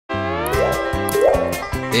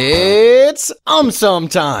It's AumSum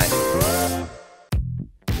time!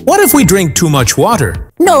 What if we drink too much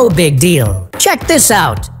water? No big deal. Check this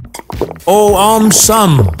out. Oh,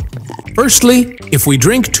 AumSum. Firstly, if we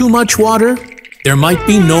drink too much water, there might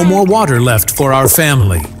be no more water left for our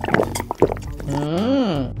family.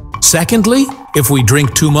 Secondly, if we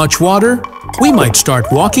drink too much water, we might start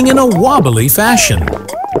walking in a wobbly fashion.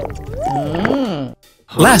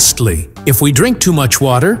 Lastly, if we drink too much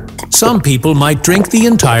water, some people might drink the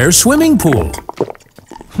entire swimming pool.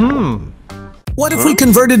 What if we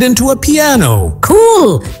convert it into a piano?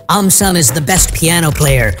 Cool! AumSum is the best piano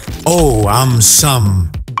player. Oh,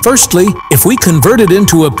 AumSum. Firstly, if we convert it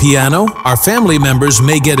into a piano, our family members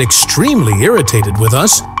may get extremely irritated with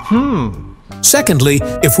us. Secondly,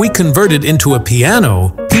 if we convert it into a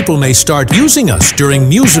piano, people may start using us during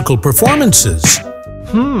musical performances.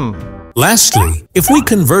 Lastly, if we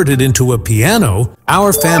convert it into a piano,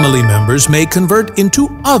 our family members may convert into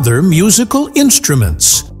other musical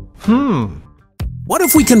instruments. What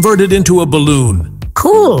if we convert it into a balloon?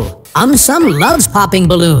 Cool! AumSum loves popping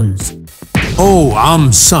balloons. Oh,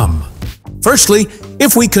 AumSum. Firstly,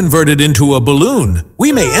 if we convert it into a balloon,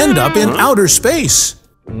 we may end up in outer space.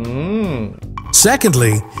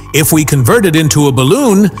 Secondly, if we convert it into a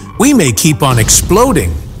balloon, we may keep on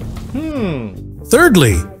exploding.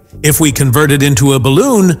 Thirdly, if we convert it into a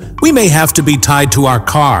balloon, we may have to be tied to our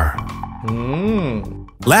car.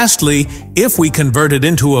 Lastly, if we convert it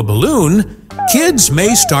into a balloon, kids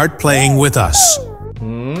may start playing with us.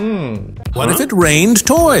 What if it rained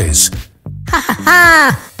toys? Ha ha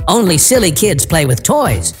ha! Only silly kids play with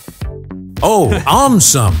toys. Oh,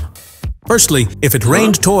 AumSum. Firstly, if it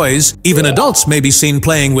rained toys, even adults may be seen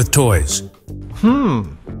playing with toys.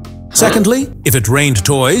 Secondly, if it rained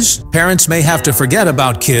toys, parents may have to forget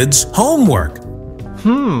about kids' homework.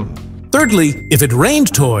 Thirdly, if it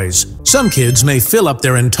rained toys, some kids may fill up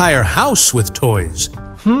their entire house with toys.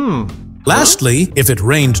 Lastly, if it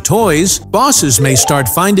rained toys, bosses may start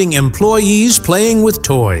finding employees playing with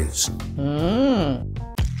toys.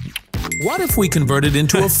 What if we convert it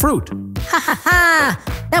into a fruit? Ha ha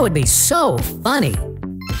ha! That would be so funny.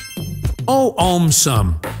 Oh,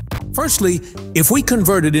 AumSum. Firstly, if we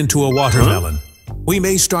convert it into a watermelon, we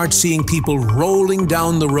may start seeing people rolling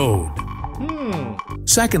down the road.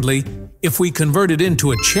 Secondly, if we convert it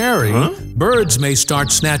into a cherry, birds may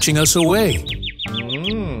start snatching us away.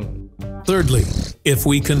 Thirdly, if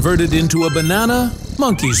we convert it into a banana,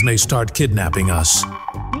 monkeys may start kidnapping us.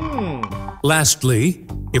 Lastly,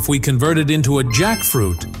 if we convert it into a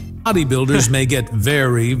jackfruit, bodybuilders may get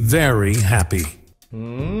very, very happy.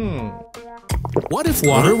 What if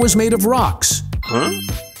water was made of rocks?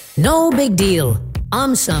 No big deal.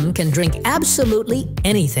 AumSum can drink absolutely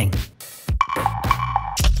anything.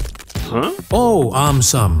 Oh,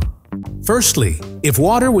 AumSum. Firstly, if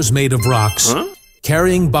water was made of rocks,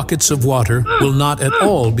 carrying buckets of water will not at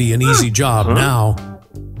all be an easy job now.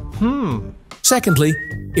 Secondly,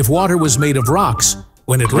 if water was made of rocks,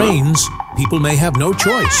 when it rains, people may have no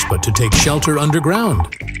choice but to take shelter underground.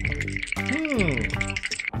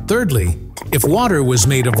 Thirdly, if water was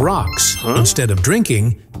made of rocks, instead of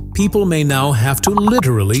drinking, people may now have to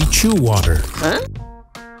literally chew water.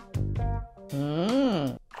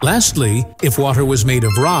 Lastly, if water was made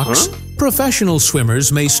of rocks, professional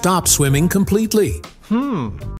swimmers may stop swimming completely.